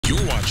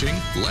You're watching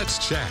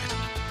Let's Chat.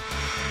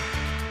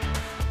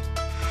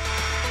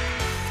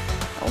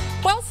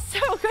 Well,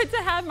 so good to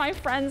have my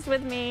friends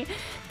with me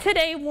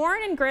today.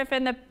 Warren and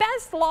Griffin, the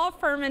best law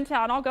firm in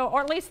town. I'll go,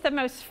 or at least the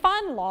most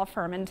fun law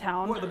firm in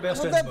town. We're the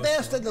best, and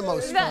the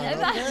most fun.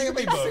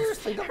 Okay?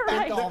 Seriously, don't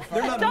back off.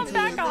 Don't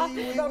back off.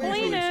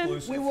 Lean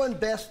in. We won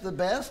best of the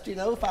best, you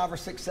know, 5 or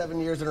 6, 7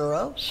 years in a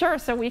row. Sure,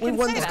 so we can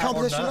won say this that.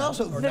 competition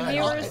also. The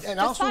viewers and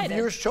also decided.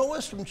 viewers show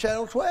us from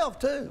Channel 12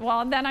 too.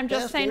 Well, then I'm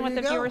just Yes, saying there what you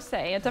the go. viewers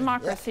say. A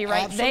democracy, Yeah,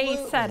 right? absolutely.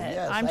 They said it.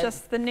 Yes, I'm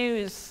just the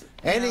news.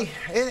 Ain't it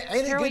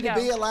Here good we to go.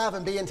 be alive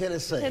and be in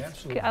Tennessee?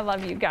 I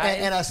love you guys.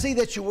 And I see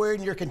that you're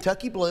wearing your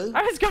Kentucky blue.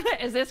 I was gonna.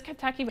 Is this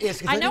Kentucky?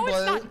 It's I know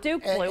Kentucky it's not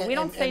Duke blue. We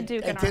don't say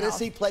Duke in our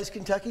Tennessee house. plays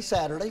Kentucky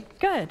Saturday.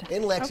 Good.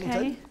 In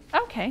Lexington.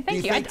 Okay,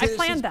 thank you. I think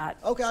planned that.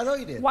 Okay, I know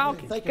you did. Wow,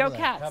 Thank you go for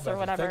that. Cats or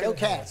whatever. Go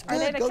Cats. Are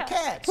they Good. the Go Cats?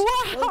 Cats. Wow.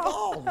 Go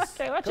Vols.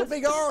 Okay, let's Go just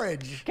Big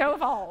Orange. Go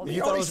Vols.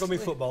 You thought it was going to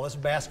be football. It's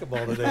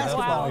basketball today. That's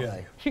Wow. about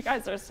it. You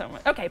guys are so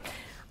much. Okay.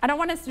 I don't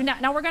want to.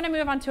 Now we're going to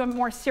move on to a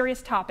more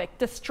serious topic.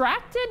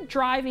 Distracted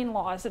driving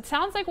laws. It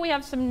sounds like we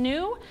have some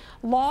new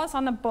laws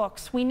on the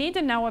books we need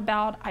to know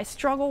about. I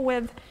struggle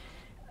with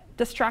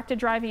distracted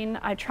driving.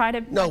 I try to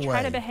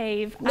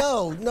behave.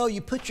 No, you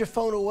put your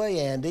phone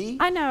away, Andy.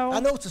 I know. I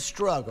know it's a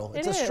struggle.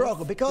 It's a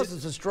struggle. Because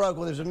it's a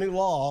struggle, there's a new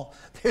law.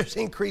 There's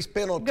increased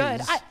penalties.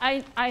 Good.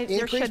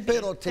 There should be.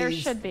 Penalties, There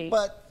should be.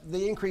 But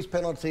the increased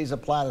penalties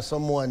apply to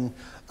someone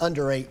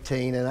under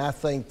 18, and I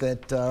think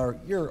that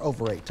you're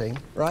over 18,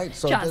 right?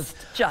 So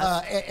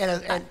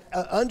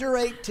under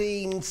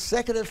 18,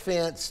 second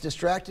offense,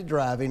 distracted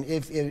driving.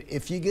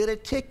 If you get a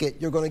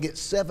ticket, you're going to get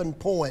 7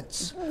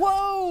 points.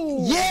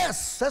 Whoa!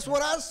 Yes, that's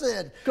what I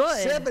said. Good.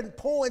 7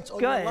 points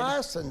on your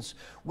license,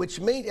 which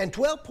means, and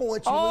 12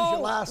 points you lose your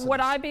license.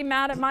 Would I be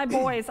mad at my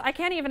boys? I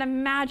can't even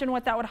imagine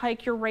what that would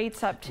hike your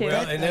rates up to.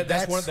 Well, and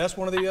that's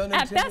one of the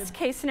unintended. At best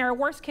case scenario,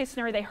 worst case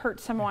scenario, they hurt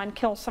someone,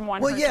 kill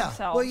someone, hurt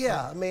themselves. Well,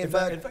 yeah. I mean, in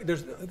fact,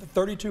 there's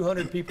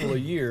 3,200 people a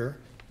year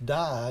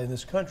die in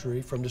this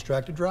country from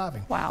distracted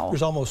driving. Wow.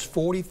 There's almost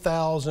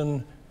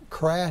 40,000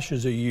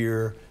 crashes a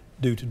year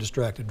due to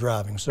distracted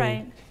driving.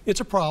 So it's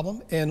a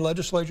problem, and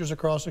legislatures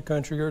across the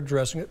country are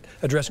addressing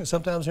it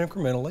sometimes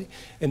incrementally.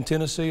 And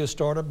Tennessee has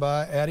started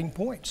by adding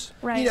points.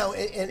 Right. You know,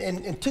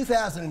 in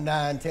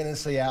 2009,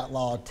 Tennessee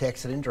outlawed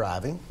texting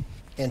driving.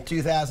 In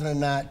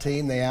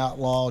 2019, they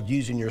outlawed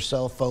using your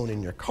cell phone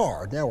in your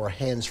car. Now we're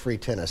hands-free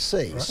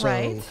Tennessee.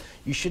 So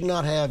you should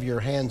not have your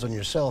hands on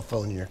your cell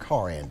phone in your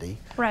car, Andy.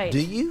 Right.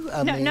 Do you?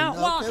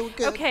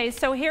 Okay,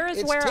 so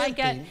here's where I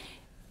get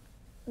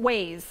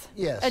Waze.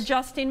 Yes.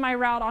 Adjusting my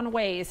route on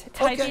Waze,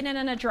 typing in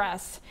an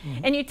address.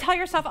 And you tell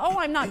yourself, oh,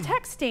 I'm not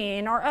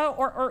texting,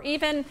 or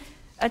even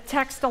a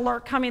text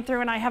alert coming through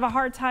and I have a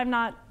hard time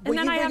not, and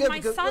then I have my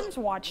sons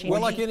watching.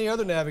 Well, like any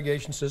other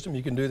navigation system,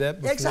 you can do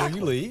that before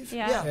you leave.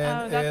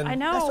 Yeah, I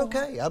know. That's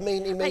okay. I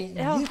mean,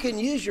 you can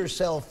use your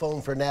cell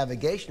phone for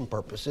navigation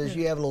purposes.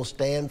 You have a little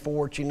stand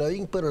for it, you know, you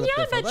can put it up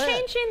there for that. Yeah, but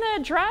changing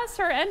the address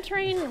or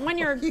entering when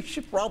you're... You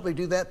should probably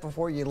do that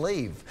before you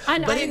leave. I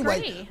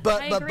agree.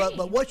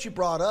 But what you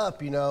brought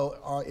up, you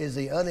know, is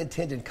the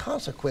unintended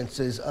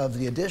consequences of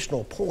the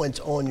additional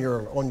points on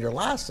your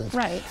license.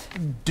 Right.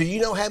 Do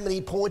you know how many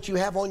points you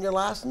have on your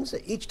license?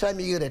 Each time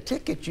you get a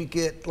ticket, you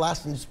get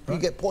you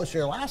get points on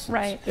your license.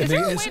 Right. Is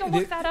there a way to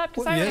look that up?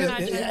 Because I would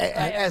imagine.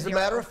 As a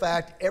matter of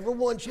fact,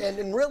 everyone,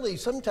 and really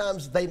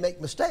sometimes they make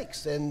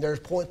mistakes, and there's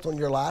points on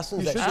your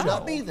license that should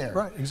not be there.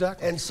 Right,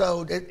 exactly. And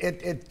so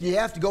you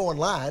have to go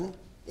online,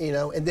 you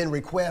know, and then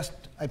request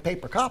a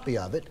paper copy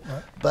of it.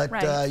 But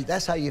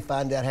that's how you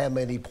find out how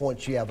many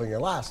points you have on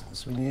your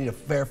license. You need to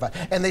verify.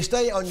 And they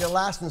stay on your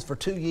license for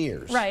 2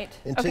 years. Right.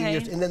 In 2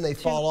 years, and then they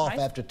fall off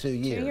after 2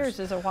 years. 2 years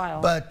is a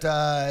while. But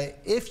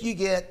if you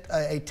get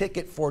a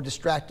ticket for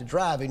distracted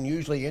driving,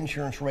 usually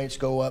insurance rates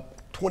go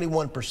up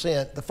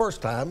 21% the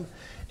first time.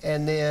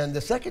 And then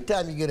the second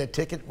time you get a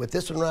ticket with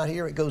this one right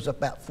here, it goes up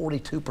about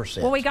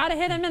 42%. Well, we got to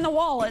hit them in the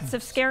wallets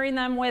of scaring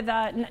them with,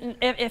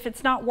 if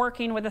it's not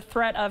working, with a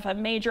threat of a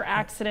major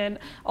accident,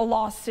 a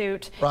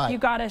lawsuit. Right. You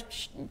got to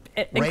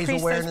increase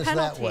raise awareness those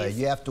penalties. that way.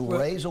 You have to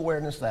raise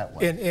awareness that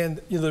way. And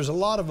you know, there's a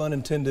lot of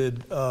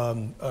unintended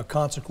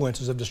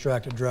consequences of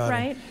distracted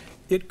driving. Right.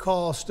 It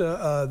cost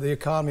the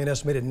economy an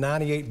estimated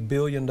 $98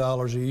 billion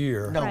a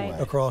year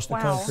across the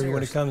country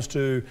when it comes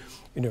to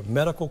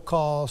medical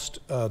cost,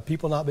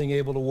 people not being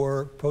able to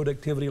work,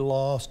 productivity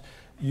lost,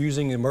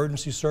 using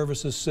emergency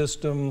services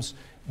systems,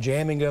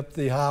 jamming up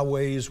the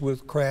highways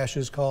with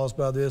crashes caused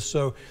by this.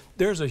 So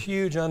there's a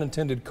huge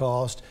unintended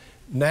cost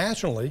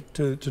nationally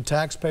to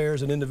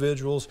taxpayers and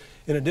individuals,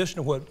 in addition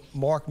to what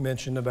Mark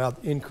mentioned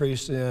about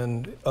increase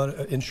in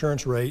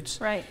insurance rates.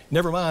 Right.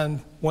 Never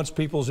mind, once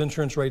people's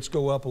insurance rates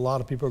go up, a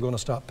lot of people are going to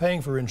stop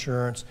paying for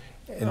insurance,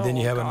 and then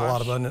you have a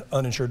lot of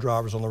uninsured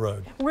drivers on the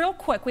road. Real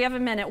quick, we have a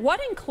minute.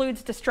 What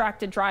includes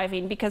distracted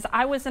driving? Because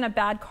I was in a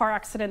bad car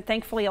accident,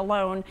 thankfully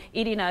alone,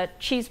 eating a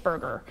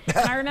cheeseburger.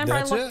 And I remember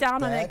I looked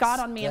down and it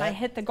got on me and I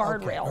hit the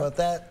guardrail. Well,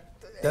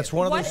 That's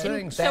one of those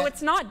things. So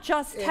it's not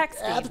just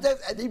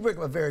texting. You bring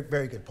up a very,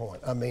 very good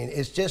point. I mean,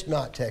 it's just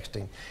not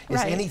texting.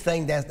 It's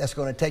anything that's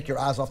going to take your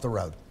eyes off the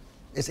road.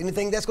 It's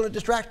anything that's going to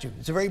distract you.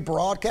 It's a very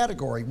broad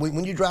category.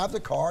 When you drive the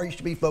car, you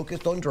should be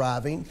focused on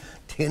driving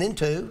 10 and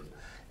 2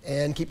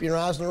 and keep your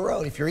eyes on the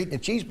road. If you're eating a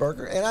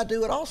cheeseburger, and I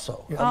do it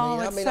also. It's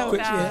so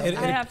bad.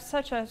 I have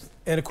such a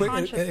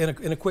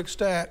quick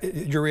stat,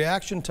 your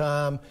reaction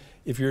time,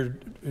 if you're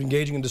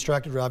engaging in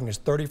distracted driving, is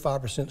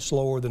 35%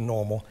 slower than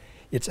normal.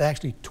 It's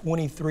actually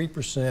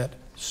 23%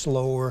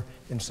 slower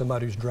than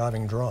somebody who's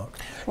driving drunk.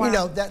 Wow. You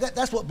know,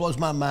 that's what blows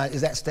my mind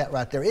is that stat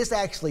right there. It's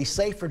actually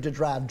safer to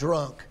drive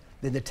drunk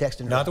than to text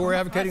and drive. Not that we're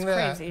advocating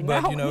that,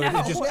 but you know,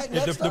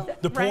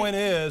 the point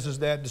is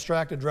that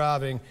distracted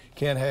driving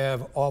can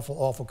have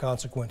awful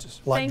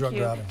consequences, like drunk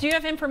driving. Do you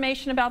have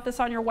information about this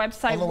on your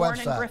website,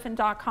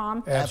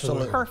 warrenandgriffin.com?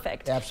 Absolutely.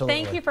 Perfect.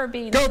 Absolutely. Thank you for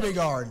being here. here. Go Big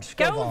Orange.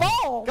 Go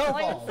Vols. Go Vols.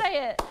 I would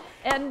say it.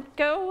 And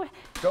go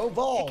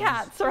Vols.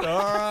 Cats.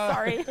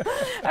 Sorry.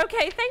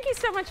 Okay, thank you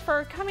so much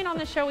for coming on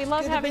the show. We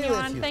love having you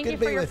on. Thank you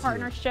for your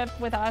partnership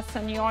with us,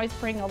 and you always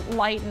bring a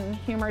light and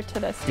humor to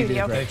the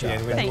studio. Thank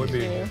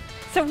you.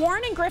 So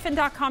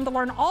warrenandgriffin.com to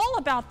learn all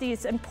about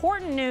these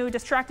important new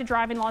distracted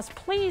driving laws.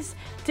 Please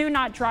do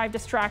not drive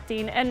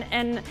distracting,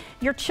 and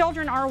your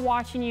children are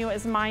watching you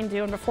as mine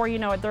do, and before you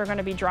know it, they're going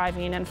to be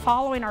driving and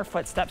following our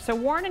footsteps. So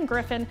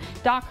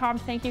warrenandgriffin.com.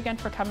 Thank you again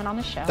for coming on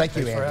the show. Thank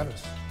you, Thanks for having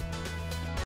us.